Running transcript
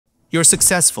You're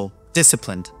successful,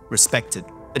 disciplined, respected.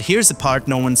 But here's the part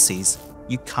no one sees.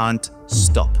 You can't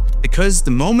stop. Because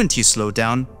the moment you slow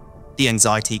down, the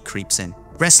anxiety creeps in.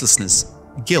 Restlessness,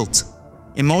 guilt,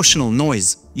 emotional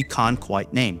noise you can't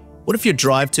quite name. What if your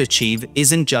drive to achieve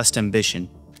isn't just ambition,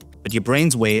 but your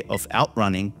brain's way of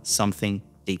outrunning something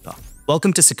deeper?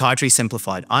 Welcome to Psychiatry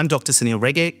Simplified. I'm Dr. Sanil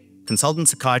Rege, consultant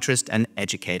psychiatrist and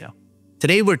educator.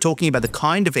 Today we're talking about the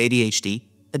kind of ADHD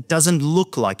that doesn't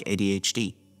look like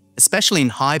ADHD, especially in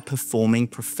high-performing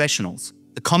professionals.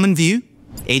 The common view?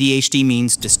 ADHD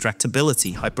means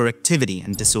distractibility, hyperactivity,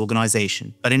 and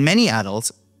disorganization. But in many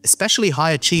adults, especially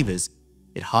high achievers,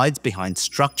 it hides behind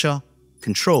structure,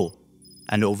 control,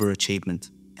 and overachievement.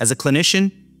 As a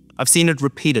clinician, I've seen it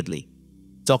repeatedly.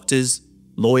 Doctors,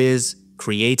 lawyers,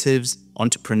 creatives,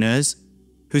 entrepreneurs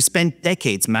who spend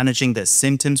decades managing their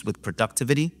symptoms with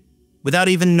productivity without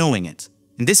even knowing it.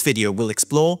 In this video, we'll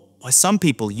explore why some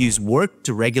people use work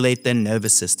to regulate their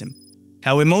nervous system,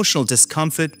 how emotional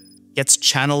discomfort gets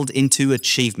channeled into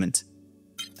achievement,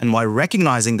 and why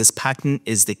recognizing this pattern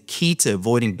is the key to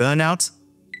avoiding burnout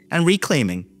and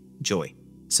reclaiming joy.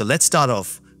 So let's start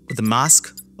off with the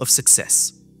mask of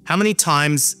success. How many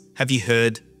times have you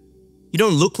heard, "You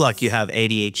don't look like you have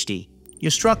ADHD.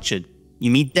 You're structured, you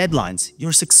meet deadlines,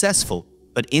 you're successful,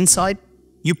 but inside,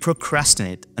 you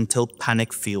procrastinate until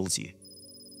panic fuels you.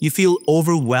 You feel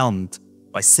overwhelmed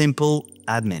by simple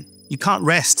admin. You can't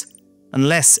rest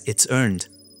unless it's earned.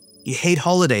 You hate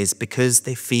holidays because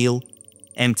they feel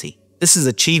empty." This is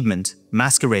achievement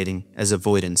masquerading as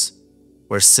avoidance,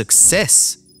 where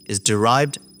success is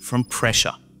derived from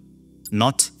pressure,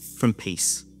 not from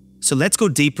peace. So let's go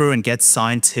deeper and get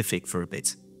scientific for a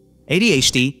bit.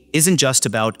 ADHD isn't just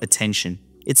about attention,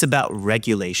 it's about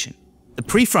regulation. The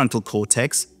prefrontal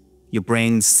cortex, your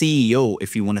brain's CEO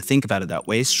if you want to think about it that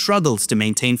way, struggles to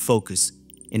maintain focus,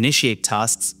 initiate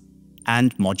tasks,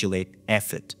 and modulate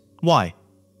effort. Why?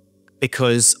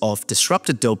 Because of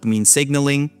disrupted dopamine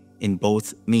signaling in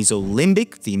both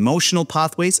mesolimbic, the emotional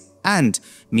pathways, and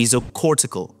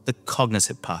mesocortical, the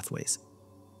cognitive pathways.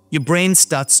 Your brain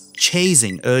starts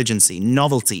chasing urgency,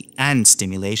 novelty, and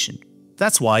stimulation.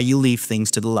 That's why you leave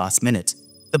things to the last minute.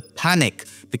 The panic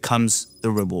becomes the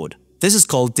reward. This is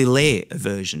called delay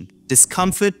aversion,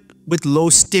 discomfort with low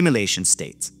stimulation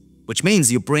states, which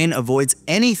means your brain avoids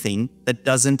anything that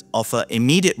doesn't offer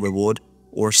immediate reward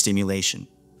or stimulation.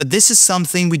 But this is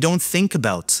something we don't think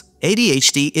about.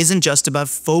 ADHD isn't just about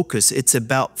focus, it's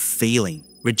about feeling.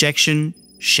 Rejection,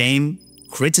 shame,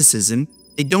 criticism,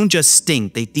 they don't just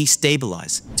sting, they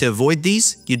destabilize. To avoid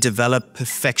these, you develop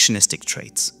perfectionistic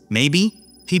traits, maybe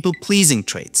people-pleasing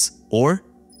traits, or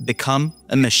become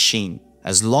a machine.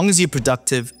 As long as you're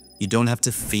productive, you don't have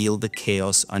to feel the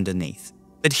chaos underneath.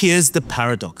 But here's the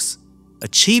paradox.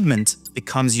 Achievement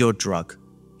becomes your drug.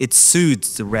 It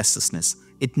soothes the restlessness.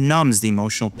 It numbs the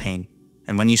emotional pain.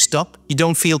 And when you stop, you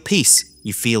don't feel peace.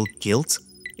 You feel guilt,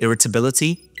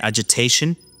 irritability,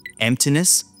 agitation,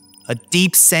 emptiness, a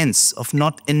deep sense of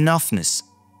not enoughness.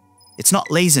 It's not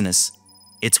laziness,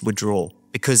 it's withdrawal.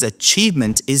 Because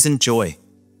achievement isn't joy.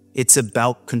 It's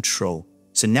about control.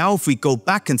 So now if we go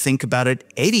back and think about it,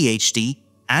 ADHD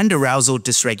and arousal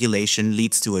dysregulation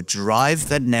leads to a drive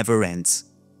that never ends.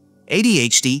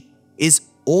 ADHD is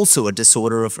also a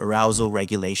disorder of arousal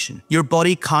regulation. Your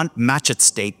body can't match its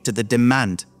state to the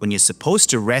demand. When you're supposed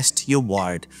to rest, you're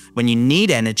wired. When you need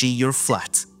energy, you're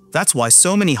flat. That's why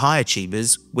so many high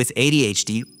achievers with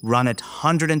ADHD run at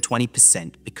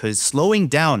 120% because slowing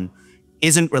down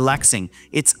isn't relaxing,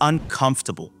 it's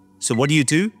uncomfortable. So what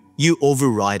do? You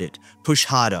override it, push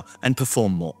harder, and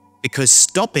perform more. Because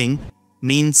stopping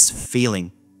means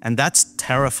feeling, and that's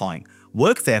terrifying.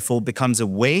 Work, therefore, becomes a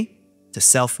way to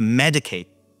self-medicate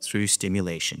through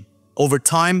stimulation. Over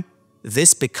time,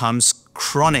 this becomes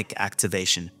chronic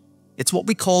activation. It's what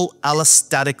we call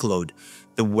allostatic load,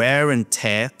 the wear and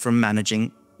tear from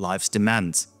managing life's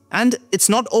demands. And it's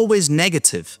not always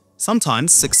negative.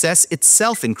 Sometimes success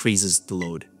itself increases the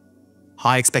load.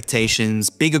 High expectations,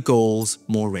 bigger goals,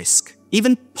 more risk.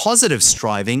 Even positive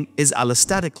striving is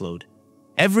allostatic load.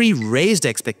 Every raised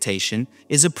expectation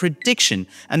is a prediction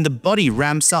and the body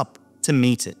ramps up to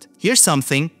meet it. Here's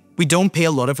something we don't pay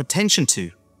a lot of attention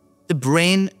to. The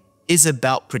brain is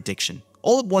about prediction.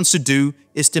 All it wants to do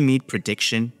is to meet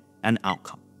prediction and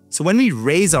outcome. So when we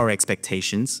raise our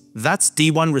expectations, that's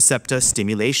D1 receptor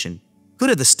stimulation.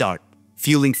 Good at the start,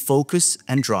 fueling focus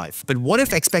and drive. But what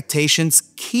if expectations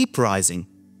keep rising?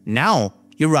 Now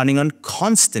you're running on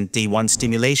constant D1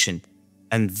 stimulation,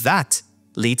 and that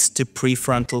leads to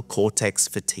prefrontal cortex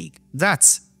fatigue.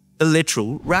 That's the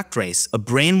literal rat race, a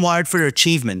brain wired for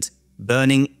achievement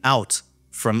burning out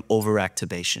from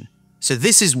overactivation. So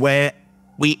this is where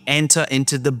we enter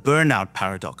into the burnout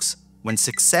paradox, when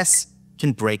success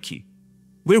can break you.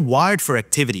 We're wired for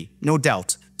activity, no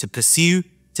doubt, to pursue,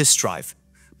 to strive.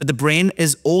 But the brain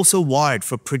is also wired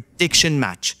for prediction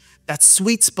match, that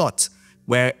sweet spot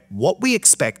where what we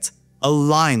expect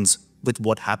aligns with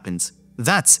what happens.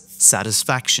 That's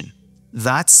satisfaction.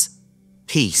 That's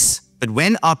peace. But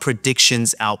when our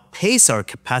predictions outpace our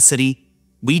capacity,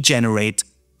 we generate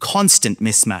constant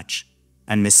mismatch.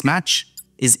 And mismatch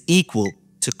is equal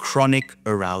to chronic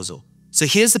arousal. So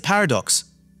here's the paradox.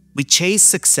 We chase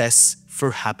success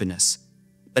for happiness,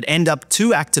 but end up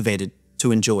too activated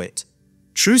to enjoy it.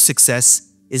 True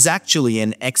success is actually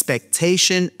an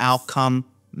expectation-outcome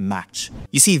match.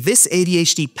 You see, this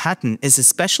ADHD pattern is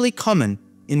especially common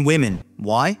in women.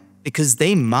 Why? Because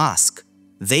they mask,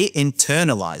 they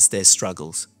internalize their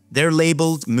struggles. They're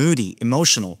labeled moody,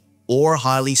 emotional, or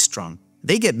highly strung.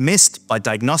 They get missed by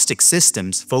diagnostic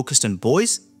systems focused on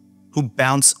boys who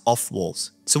bounce off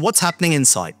walls. So what's happening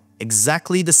inside?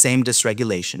 Exactly the same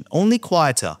dysregulation, only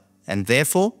quieter, and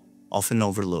therefore often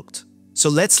overlooked. So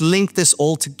let's link this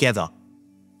all together.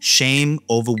 Shame,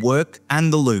 overwork,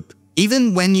 and the loop.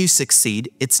 Even when you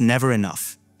succeed, it's never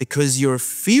enough, because your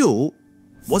fuel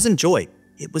wasn't joy,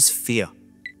 it was fear.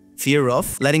 Fear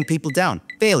of letting people down,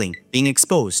 failing, being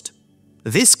exposed.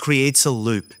 This creates a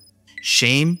loop.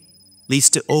 Shame leads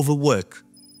to overwork,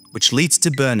 which leads to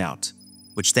burnout,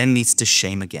 which then leads to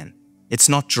shame again. It's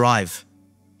not drive,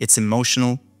 it's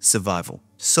emotional survival.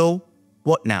 So,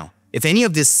 what now? If any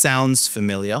of this sounds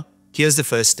familiar, here's the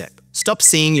first step. Stop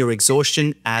seeing your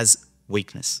exhaustion as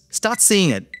weakness. Start seeing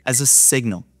it as a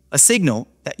signal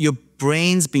that your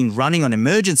brain's been running on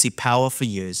emergency power for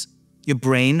years. Your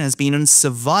brain has been in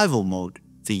survival mode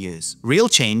for years. Real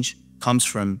change comes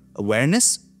from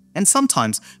awareness and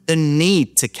sometimes the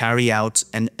need to carry out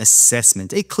an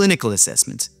assessment, a clinical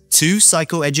assessment. 2,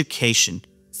 psychoeducation.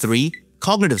 3,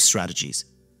 cognitive strategies.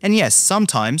 And yes,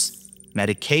 sometimes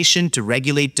medication to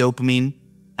regulate dopamine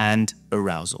and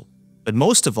arousal. But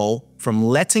most of all, from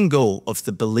letting go of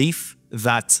the belief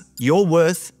that your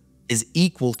worth is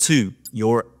equal to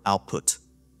your output.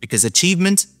 Because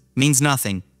achievement means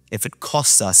nothing if it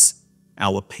costs us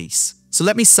our peace. So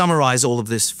let me summarize all of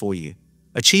this for you.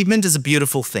 Achievement is a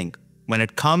beautiful thing when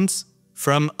it comes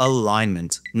from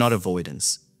alignment, not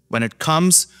avoidance. When it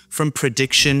comes from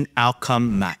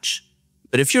prediction-outcome match.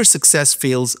 But if your success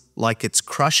feels like it's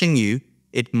crushing you,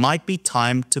 it might be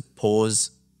time to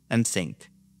pause and think.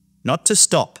 Not to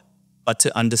stop, but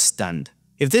to understand.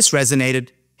 If this resonated,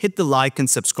 hit the like and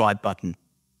subscribe button.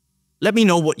 Let me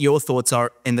know what your thoughts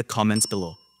are in the comments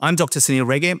below. I'm Dr. Sanil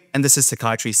Rege, and this is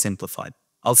Psychiatry Simplified.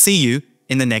 I'll see you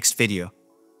in the next video.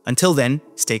 Until then,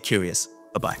 stay curious.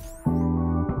 Bye-bye.